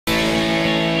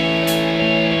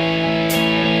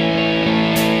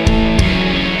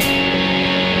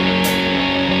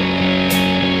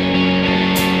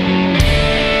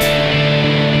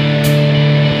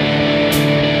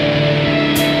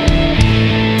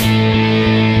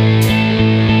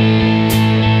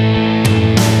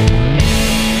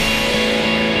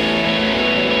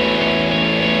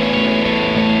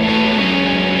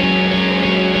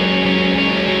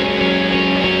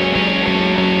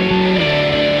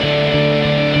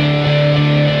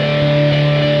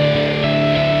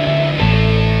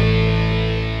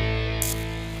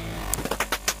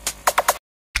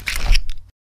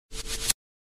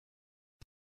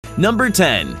Number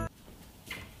 10.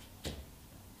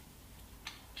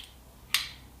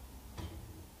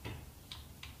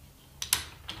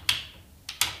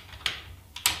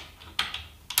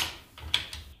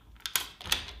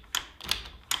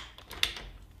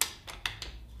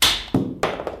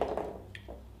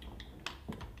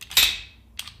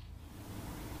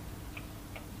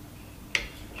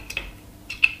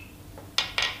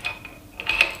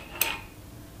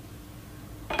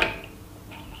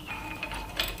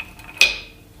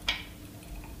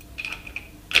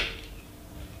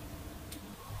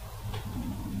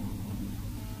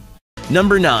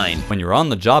 Number 9. When you're on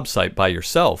the job site by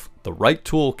yourself, the right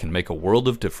tool can make a world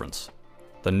of difference.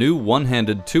 The new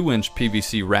one-handed 2-inch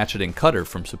PVC ratcheting cutter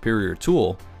from Superior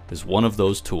Tool is one of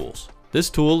those tools. This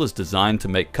tool is designed to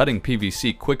make cutting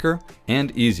PVC quicker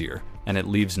and easier, and it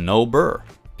leaves no burr.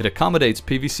 It accommodates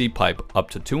PVC pipe up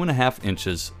to 2.5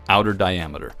 inches outer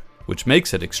diameter, which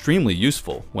makes it extremely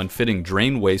useful when fitting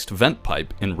drain waste vent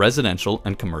pipe in residential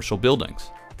and commercial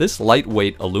buildings. This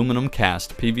lightweight aluminum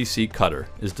cast PVC cutter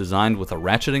is designed with a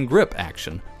ratcheting grip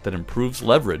action that improves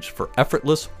leverage for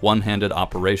effortless one-handed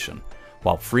operation,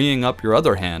 while freeing up your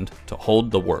other hand to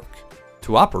hold the work.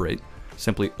 To operate,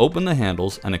 simply open the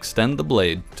handles and extend the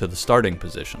blade to the starting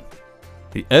position.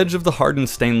 The edge of the hardened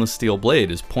stainless steel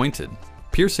blade is pointed,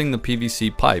 piercing the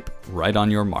PVC pipe right on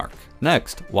your mark.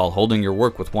 Next, while holding your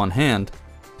work with one hand,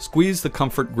 squeeze the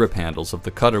comfort grip handles of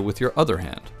the cutter with your other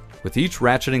hand. With each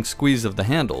ratcheting squeeze of the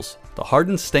handles, the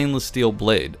hardened stainless steel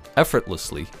blade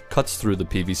effortlessly cuts through the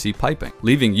PVC piping,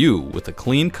 leaving you with a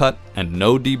clean cut and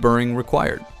no deburring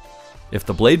required. If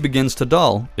the blade begins to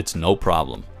dull, it's no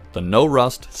problem. The no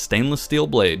rust stainless steel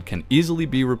blade can easily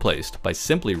be replaced by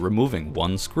simply removing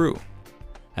one screw.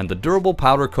 And the durable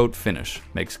powder coat finish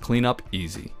makes cleanup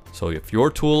easy. So if your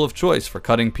tool of choice for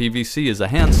cutting PVC is a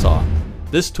handsaw,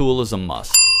 this tool is a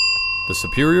must. The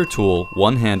Superior Tool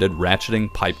one-handed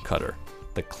ratcheting pipe cutter,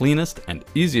 the cleanest and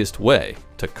easiest way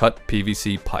to cut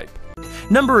PVC pipe.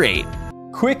 Number 8.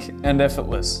 Quick and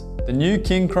effortless. The new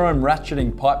King Chrome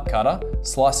ratcheting pipe cutter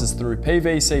slices through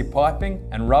PVC piping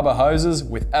and rubber hoses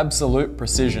with absolute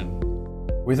precision.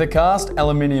 With a cast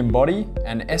aluminium body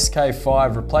and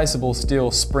SK5 replaceable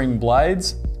steel spring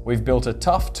blades, we've built a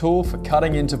tough tool for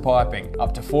cutting into piping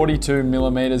up to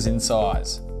 42mm in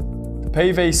size. The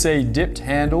PVC dipped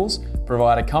handles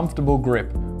provide a comfortable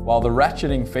grip, while the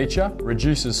ratcheting feature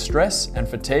reduces stress and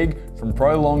fatigue from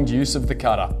prolonged use of the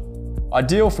cutter.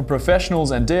 Ideal for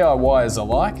professionals and DIYers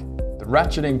alike, the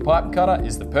ratcheting pipe cutter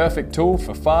is the perfect tool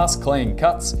for fast, clean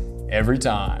cuts every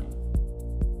time.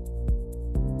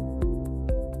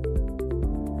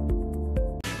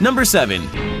 Number 7.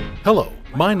 Hello,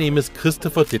 my name is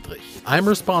Christopher Dittrich. I'm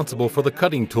responsible for the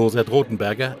cutting tools at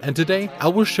Rothenberger, and today I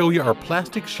will show you our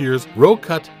plastic shears Row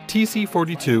Cut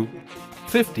TC42,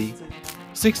 50,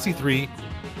 63,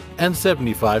 and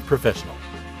 75 Professional.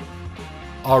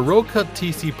 Our Row Cut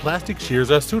TC plastic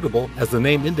shears are suitable, as the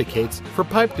name indicates, for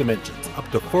pipe dimensions up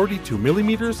to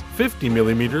 42mm,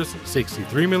 50mm,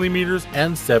 63mm,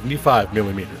 and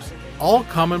 75mm. All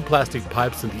common plastic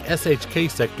pipes in the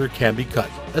SHK sector can be cut.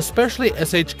 Especially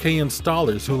SHK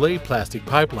installers who lay plastic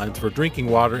pipelines for drinking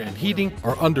water and heating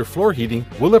or underfloor heating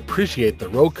will appreciate the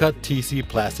Row Cut TC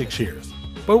plastic shears.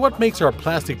 But what makes our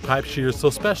plastic pipe shears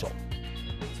so special?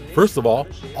 First of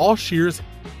all shears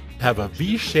have a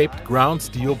V-shaped ground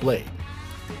steel blade.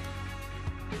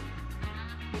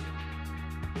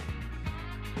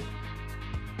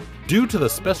 Due to the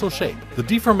special shape, the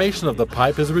deformation of the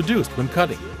pipe is reduced when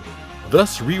cutting.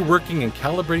 Thus, reworking and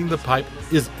calibrating the pipe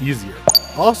is easier.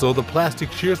 Also, the plastic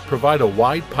shears provide a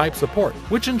wide pipe support,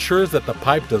 which ensures that the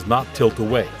pipe does not tilt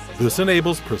away. This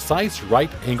enables precise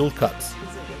right-angled cuts.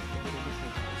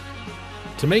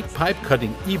 To make pipe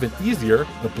cutting even easier,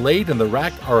 the blade and the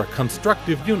rack are a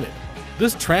constructive unit.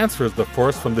 This transfers the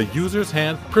force from the user's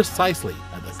hand precisely,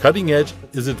 and the cutting edge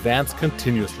is advanced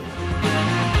continuously.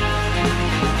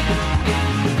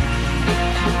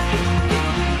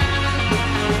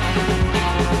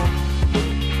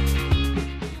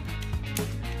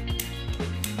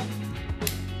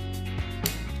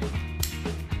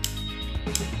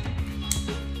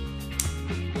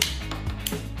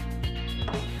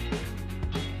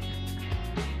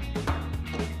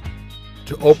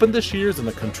 To open the shears in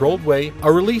a controlled way,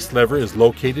 a release lever is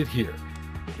located here.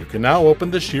 You can now open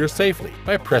the shear safely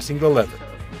by pressing the lever.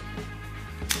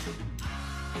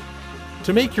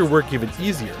 To make your work even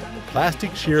easier,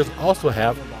 plastic shears also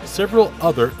have several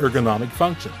other ergonomic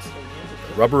functions.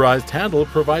 The rubberized handle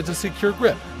provides a secure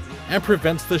grip and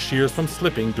prevents the shears from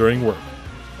slipping during work.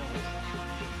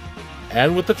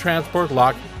 And with the transport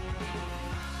lock,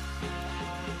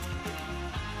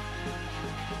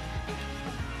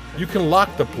 you can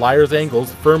lock the pliers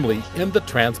angles firmly in the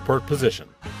transport position.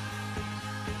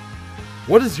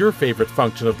 What is your favorite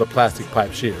function of the plastic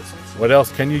pipe shears? What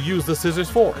else can you use the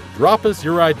scissors for? Drop us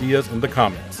your ideas in the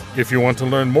comments. If you want to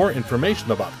learn more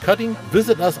information about cutting,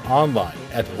 visit us online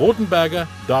at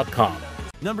rotenberger.com.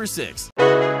 Number 6.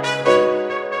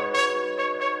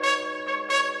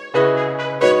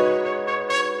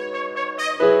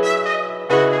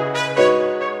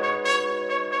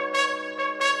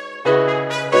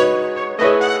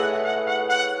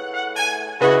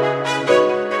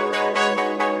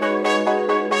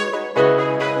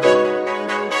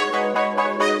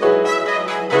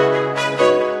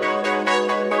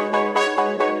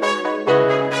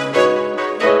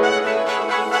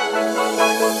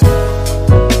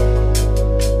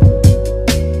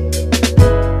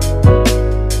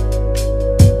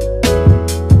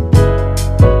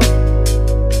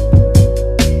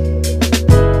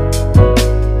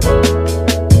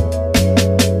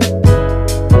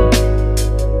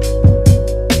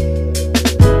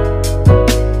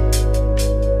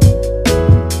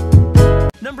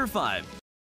 Number 5.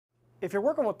 If you're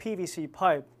working with PVC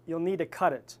pipe, you'll need to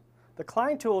cut it. The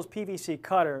Klein Tools PVC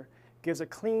cutter gives a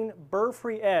clean,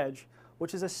 burr-free edge,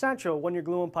 which is essential when you're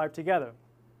gluing pipe together.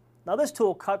 Now this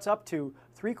tool cuts up to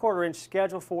 3/4 inch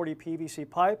Schedule 40 PVC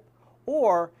pipe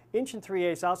or 1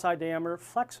 3/8 outside diameter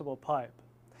flexible pipe.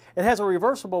 It has a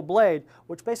reversible blade,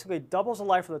 which basically doubles the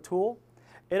life of the tool.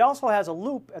 It also has a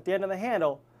loop at the end of the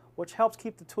handle, which helps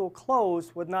keep the tool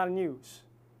closed when not in use.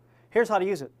 Here's how to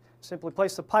use it. Simply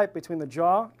place the pipe between the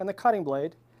jaw and the cutting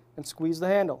blade and squeeze the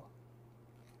handle.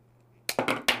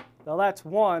 Now that's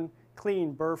one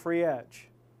clean burr-free edge.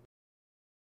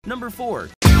 Number 4.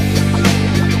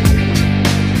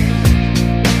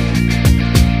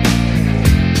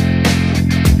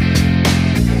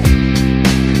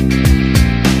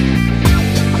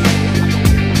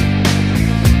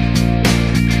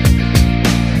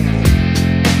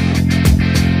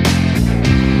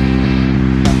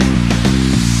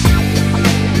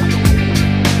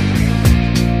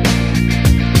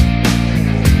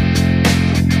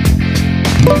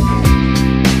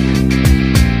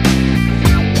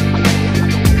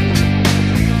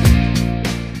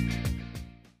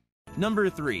 Number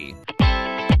 3.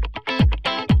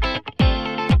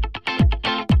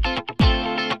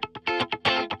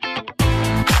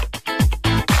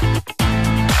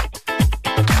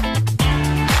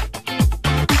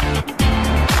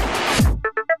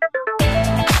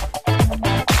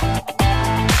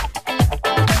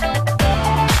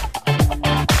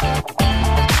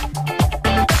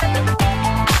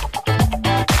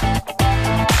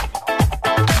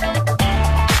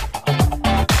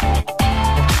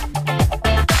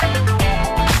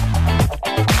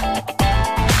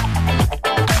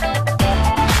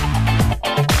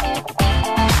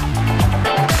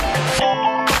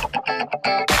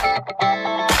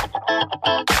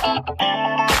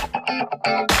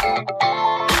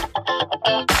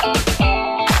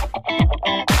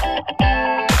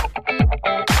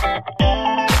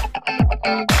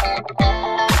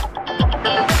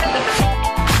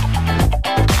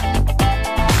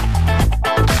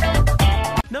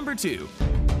 Number 2.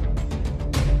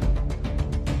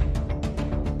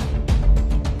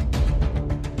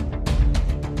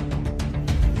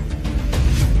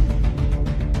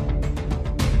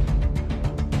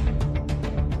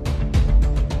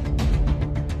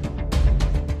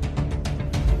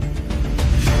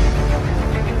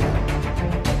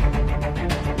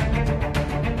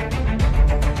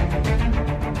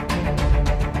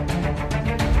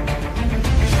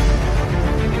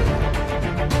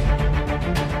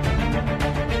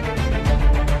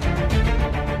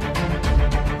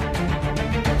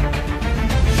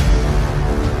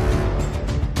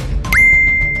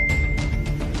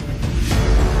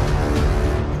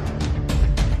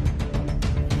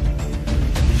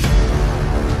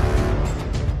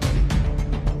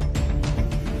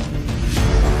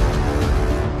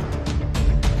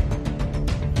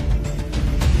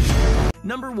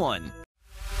 Number 1.